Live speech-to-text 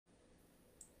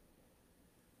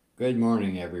Good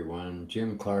morning, everyone.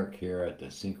 Jim Clark here at the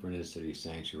Synchronicity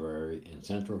Sanctuary in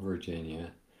Central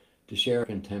Virginia to share a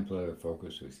contemplative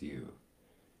focus with you.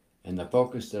 And the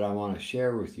focus that I want to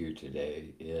share with you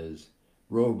today is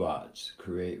robots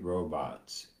create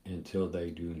robots until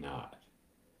they do not.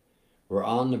 We're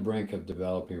on the brink of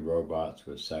developing robots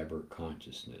with cyber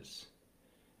consciousness,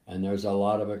 and there's a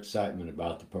lot of excitement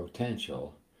about the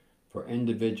potential for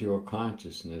individual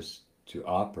consciousness to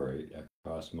operate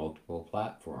across multiple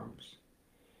platforms,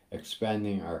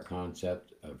 expanding our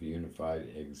concept of unified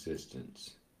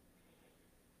existence.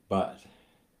 But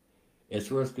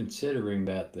it's worth considering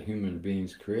that the human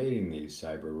beings creating these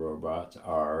cyber robots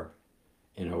are,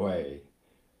 in a way,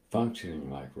 functioning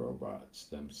like robots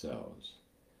themselves.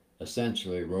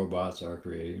 Essentially, robots are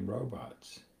creating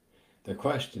robots. The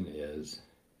question is,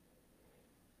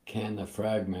 can the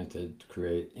fragmented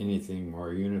create anything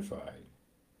more unified?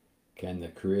 Can the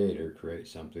creator create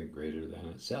something greater than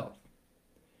itself?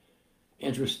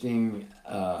 Interesting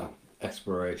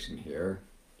exploration here.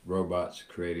 Robots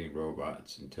creating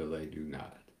robots until they do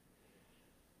not.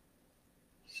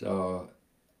 So,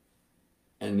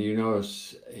 and you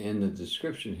notice in the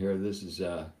description here, this is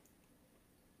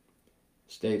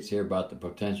states here about the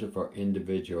potential for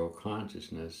individual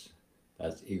consciousness.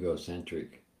 That's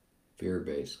egocentric,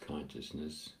 fear-based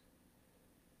consciousness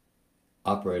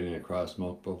operating across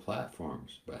multiple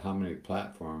platforms. But how many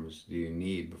platforms do you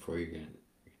need before you can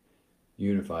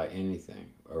unify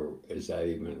anything? Or is that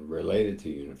even related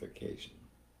to unification?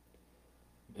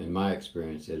 In my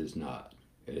experience, it is not.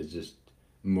 It is just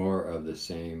more of the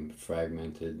same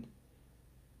fragmented,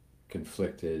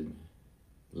 conflicted,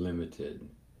 limited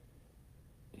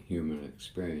human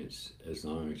experience as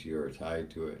long as you're tied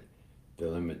to it, the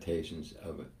limitations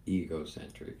of an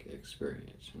egocentric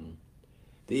experience.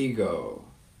 The ego,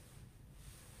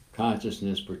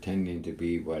 consciousness pretending to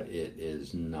be what it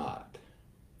is not.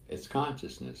 It's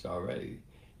consciousness already.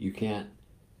 You can't,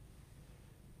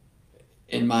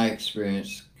 in my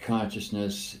experience,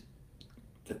 consciousness,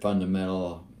 the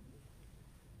fundamental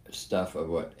stuff of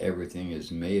what everything is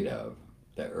made of,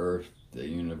 the earth, the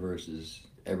universe,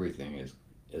 everything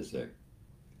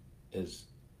is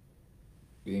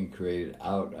being created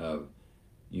out of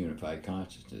unified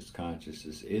consciousness.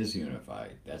 Consciousness is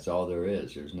unified. That's all there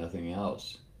is. There's nothing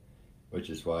else. Which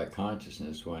is why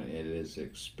consciousness, when it is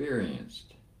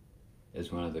experienced,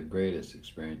 is one of the greatest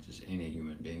experiences any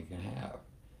human being can have.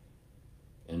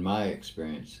 In my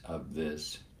experience of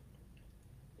this,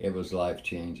 it was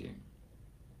life-changing.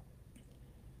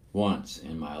 Once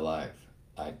in my life,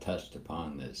 I touched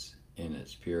upon this in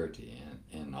its purity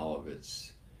and in all of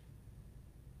its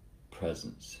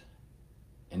presence.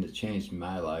 And it changed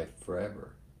my life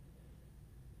forever.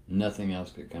 Nothing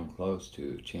else could come close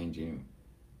to changing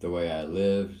the way I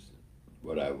lived,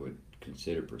 what I would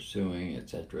consider pursuing,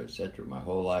 etc., etc. My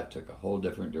whole life took a whole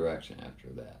different direction after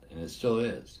that, and it still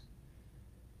is.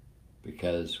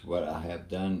 Because what I have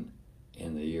done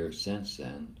in the years since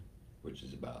then, which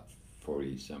is about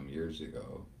 40 some years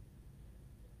ago,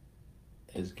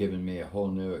 has given me a whole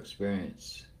new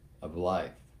experience of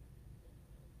life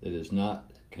that is not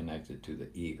connected to the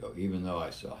ego. Even though I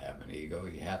still have an ego,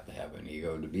 you have to have an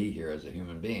ego to be here as a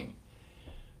human being.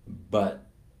 But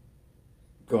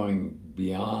going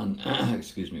beyond,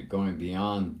 going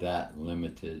beyond that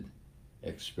limited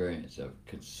experience of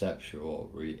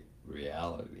conceptual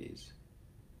realities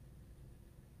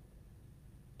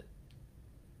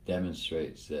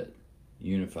demonstrates that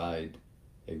unified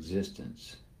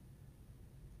existence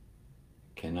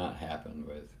cannot happen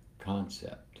with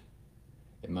concept.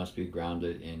 It must be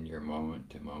grounded in your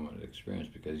moment-to-moment experience,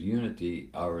 because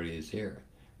unity already is here.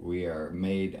 We are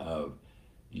made of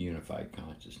unified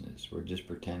consciousness. We're just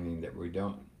pretending that we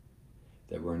don't,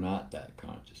 that we're not that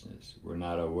consciousness. We're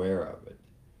not aware of it.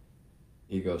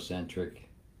 Egocentric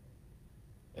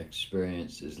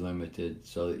experience is limited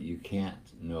so that you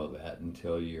can't know that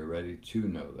until you're ready to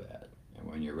know that. And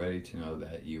when you're ready to know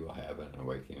that, you will have an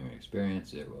awakening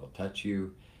experience. It will touch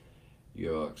you.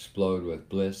 You'll explode with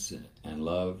bliss and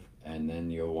love, and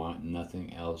then you'll want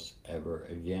nothing else ever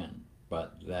again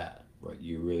but that, what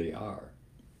you really are.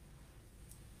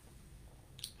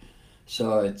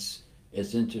 So it's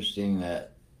interesting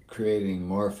that creating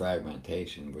more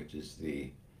fragmentation, which is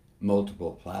the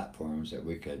multiple platforms that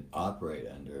we could operate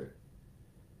under,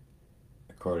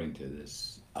 according to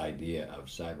this idea of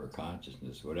cyber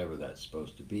consciousness, whatever that's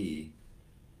supposed to be,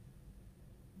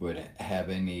 would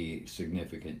have any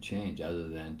significant change other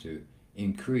than to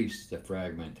increase the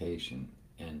fragmentation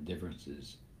and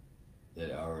differences that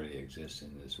already exist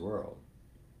in this world.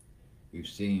 We've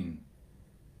seen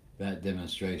that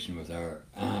demonstration with our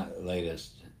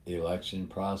latest election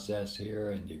process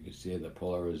here, and you can see the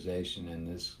polarization in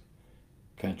this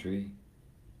country,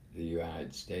 the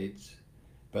United States.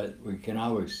 But we can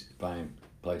always find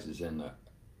places in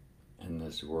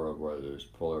this world where there's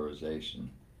polarization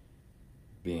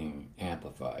being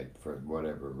amplified for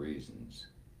whatever reasons.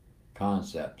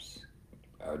 Concepts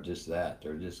are just that.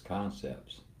 They're just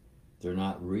concepts. They're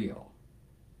not real.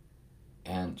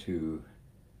 And to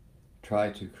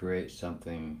try to create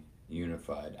something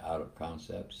unified out of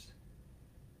concepts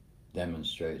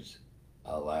demonstrates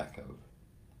a lack of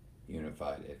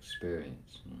unified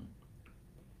experience.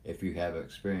 If you have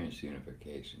experienced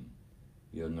unification,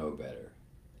 you'll know better.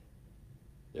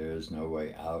 There is no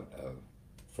way out of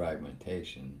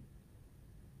fragmentation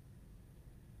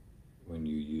when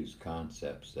you use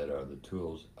concepts that are the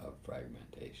tools of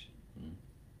fragmentation.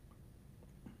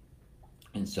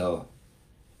 And so,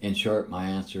 in short, my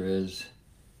answer is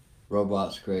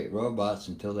robots create robots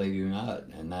until they do not,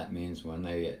 and that means when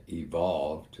they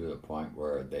evolve to a point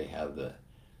where they have the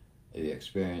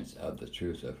experience of the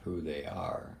truth of who they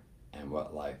are and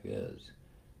what life is.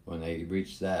 When they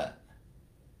reach that,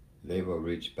 they will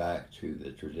reach back to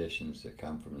the traditions that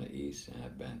come from the East and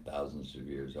have been thousands of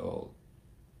years old.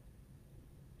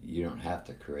 You don't have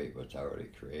to create what's already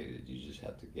created. You just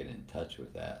have to get in touch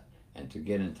with that. And to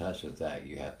get in touch with that,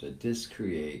 you have to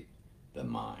discreate the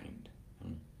mind.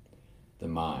 The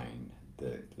mind,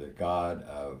 the God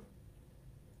of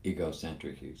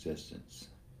egocentric existence,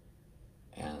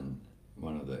 and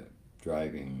one of the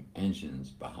driving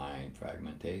engines behind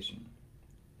fragmentation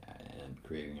and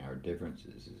creating our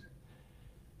differences.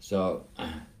 So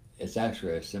it's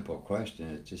actually a simple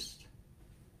question. It just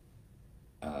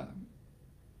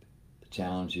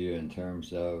challenge you in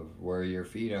terms of where your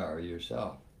feet are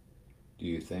yourself. Do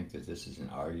you think that this is an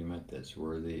argument that's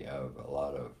worthy of a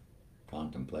lot of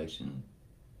contemplation?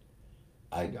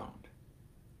 I don't.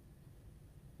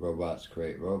 Robots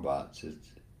create robots.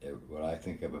 What I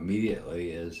think of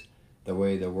immediately is the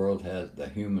way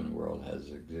the human world has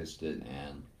existed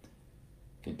and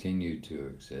continued to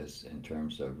exist in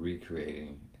terms of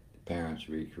parents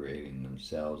recreating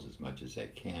themselves as much as they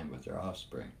can with their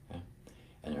offspring.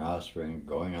 And their offspring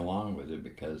going along with it,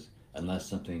 because unless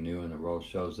something new in the world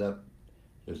shows up,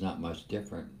 there's not much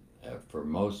different for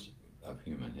most of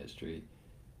human history,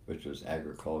 which was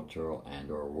agricultural and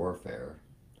or warfare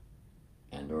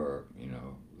and or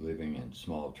living in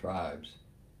small tribes.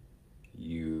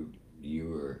 You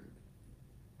were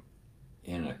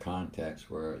in a context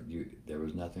where there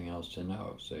was nothing else to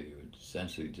know, so you would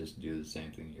essentially just do the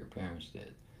same thing your parents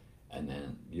did, and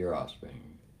then your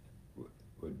offspring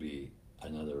would be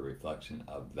another reflection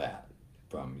of that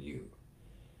from you.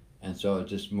 And so it's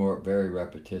just very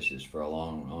repetitious for a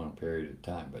long period of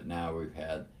time. But now we've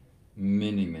had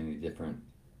many different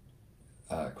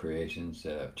creations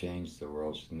that have changed the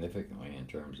world significantly in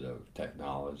terms of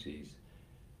technologies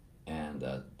and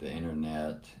the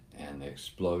internet and the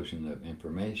explosion of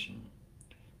information.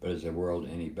 But is the world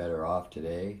any better off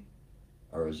today,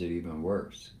 or is it even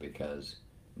worse? Because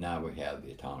now we have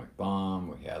the atomic bomb,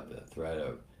 we have the threat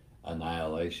of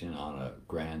annihilation on a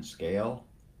grand scale,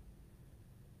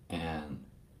 and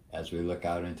as we look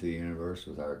out into the universe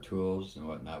with our tools and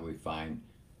whatnot, we find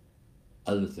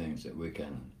other things that we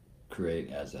can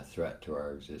create as a threat to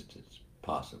our existence,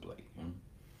 possibly.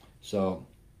 So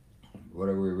what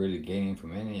are we really gaining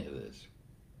from any of this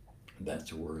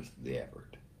that's worth the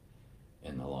effort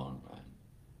in the long run?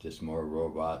 Just more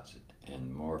robots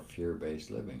and more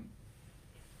fear-based living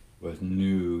with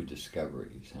new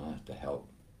discoveries to help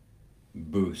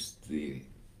boost the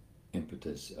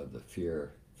impetus of the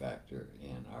fear factor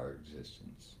in our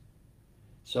existence.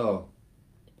 So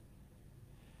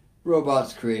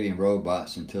robots creating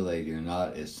robots until they do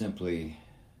not is simply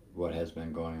what has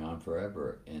been going on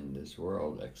forever in this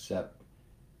world, except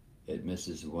it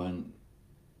misses one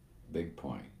big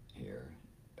point here,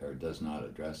 or does not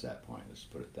address that point, let's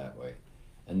put it that way,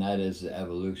 and that is the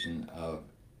evolution of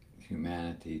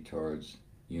humanity towards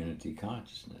unity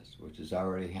consciousness, which is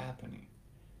already happening.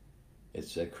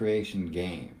 It's a creation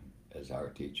game, as our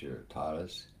teacher taught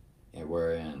us, and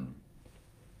wherein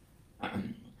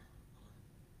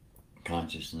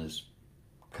consciousness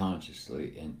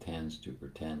consciously intends to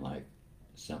pretend like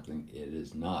something it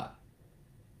is not,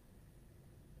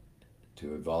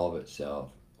 to evolve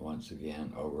itself once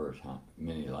again over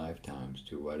many lifetimes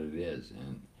to what it is,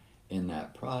 and in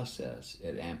that process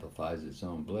it amplifies its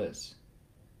own bliss.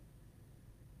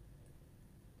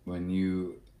 When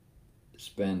you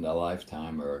spend a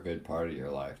lifetime, or a good part of your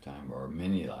lifetime, or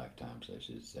many lifetimes I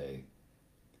should say,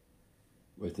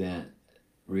 within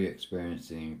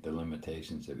re-experiencing the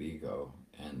limitations of ego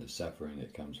and the suffering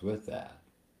that comes with that,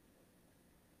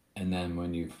 And then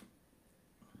when you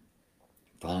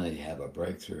finally have a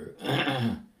breakthrough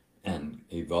and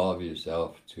evolve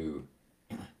yourself to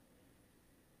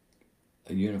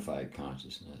a unified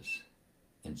consciousness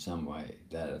in some way,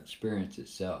 that experience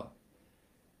itself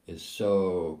is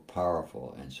so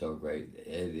powerful and so great.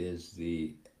 It is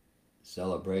the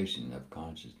celebration of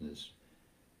consciousness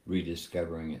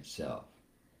rediscovering itself.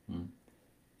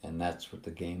 And that's what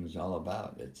the game is all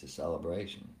about. It's a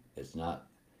celebration. It's not,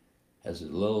 has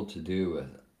little to do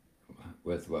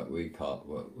with what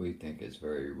we think is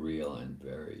very real and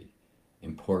very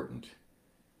important.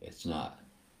 It's not.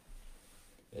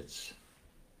 It's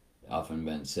often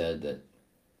been said that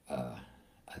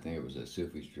I think it was a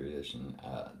Sufi tradition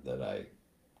that I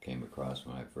came across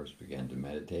when I first began to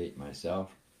meditate myself,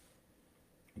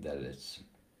 that it's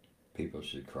people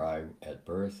should cry at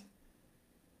birth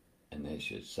and they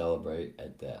should celebrate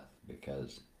at death,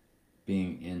 because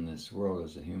being in this world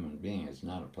as a human being is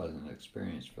not a pleasant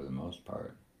experience for the most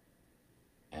part,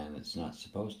 and it's not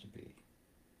supposed to be.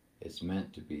 It's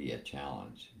meant to be a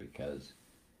challenge, because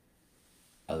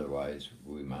otherwise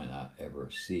we might not ever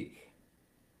seek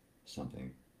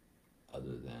something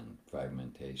other than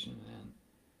fragmentation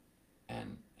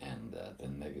and the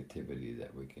negativity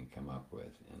that we can come up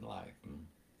with in life.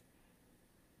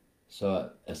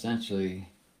 So essentially,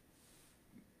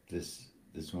 this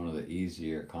is one of the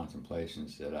easier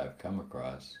contemplations that I've come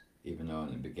across, even though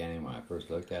in the beginning when I first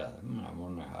looked at it, I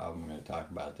wonder how I'm going to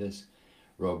talk about this.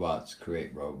 Robots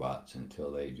create robots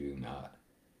until they do not.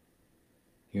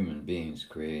 Human beings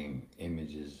creating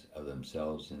images of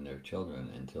themselves and their children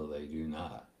until they do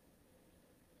not.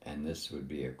 And this would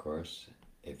be, of course,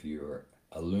 if you were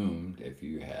illumined, if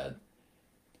you had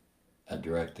a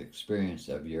direct experience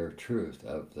of your truth,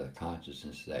 of the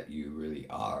consciousness that you really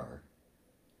are,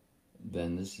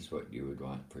 then this is what you would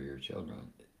want for your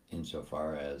children,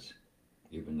 insofar as,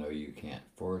 even though you can't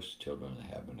force children to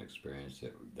have an experience,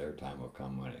 that their time will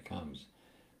come when it comes,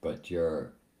 but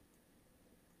your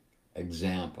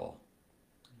example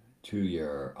to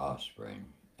your offspring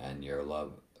and your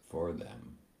love for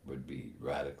them would be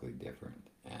radically different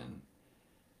and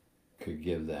could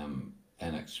give them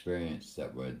an experience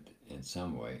that would in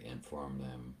some way inform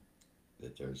them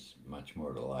that there's much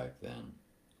more to life than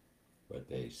what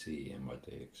they see and what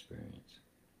they experience.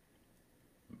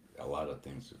 A lot of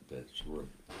things that's worth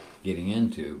getting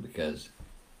into, because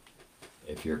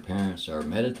if your parents are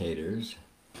meditators,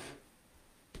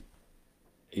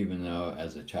 even though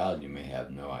as a child you may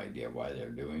have no idea why they're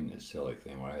doing this silly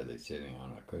thing, why are they sitting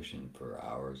on a cushion for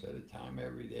hours at a time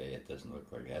every day? It doesn't look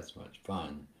like that's much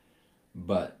fun,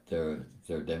 but they're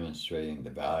demonstrating the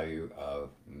value of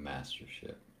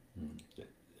mastership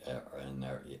and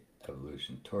their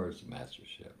evolution towards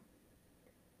mastership.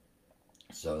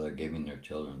 So they're giving their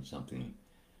children something,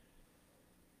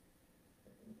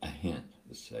 a hint,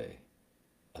 to say,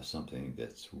 of something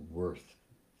that's worth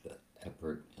the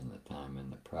effort and the time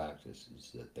and the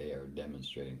practices that they are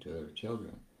demonstrating to their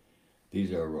children.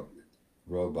 These are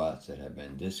robots that have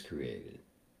been discreated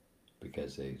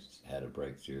because they've had a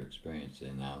breakthrough experience.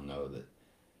 They now know that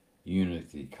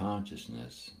unity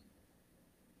consciousness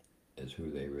is who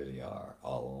they really are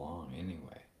all along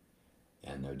anyway.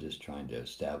 And they're just trying to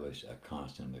establish a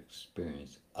constant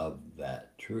experience of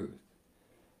that truth.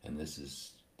 And this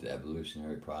is the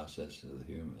evolutionary process of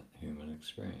the human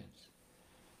experience.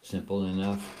 Simple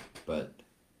enough, but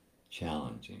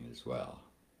challenging as well.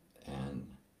 And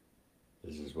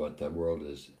this is what the world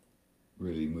is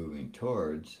really moving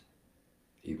towards,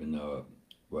 even though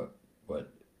what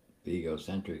the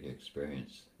egocentric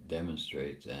experience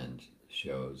demonstrates and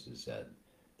shows is that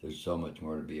there's so much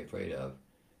more to be afraid of,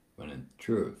 when in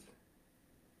truth,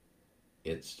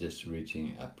 it's just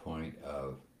reaching a point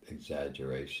of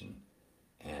exaggeration.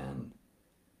 And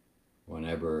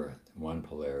whenever one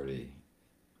polarity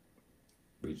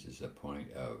reaches a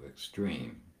point of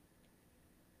extreme,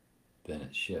 then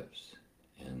it shifts,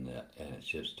 and it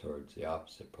shifts towards the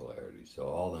opposite polarity. So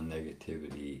all the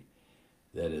negativity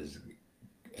that is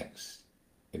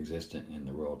existent in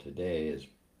the world today is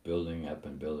building up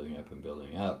and building up and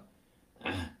building up.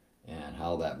 And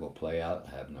how that will play out,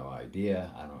 I have no idea.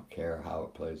 I don't care how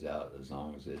it plays out, as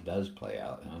long as it does play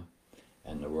out,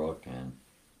 and the world can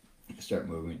start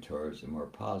moving towards a more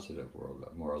positive world,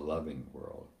 a more loving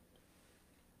world,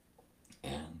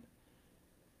 and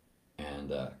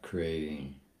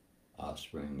creating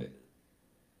offspring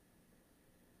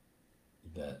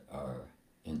that are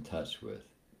in touch with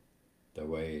the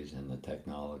ways and the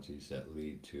technologies that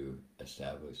lead to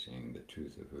establishing the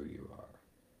truth of who you are.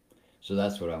 So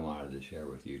that's what I wanted to share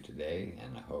with you today,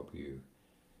 and I hope you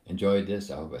enjoyed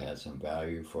this. I hope it had some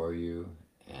value for you,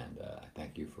 And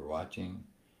thank you for watching.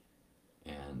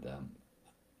 And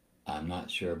I'm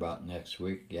not sure about next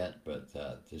week yet, but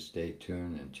just stay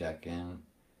tuned and check in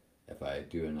if I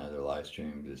do another live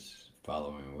stream this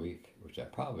following week, which I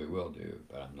probably will do,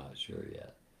 but I'm not sure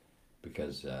yet,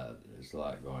 because there's a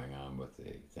lot going on with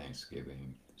the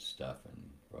Thanksgiving stuff and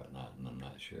whatnot, and I'm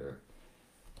not sure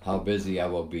how busy I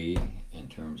will be in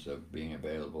terms of being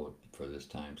available for this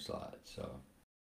time slot. So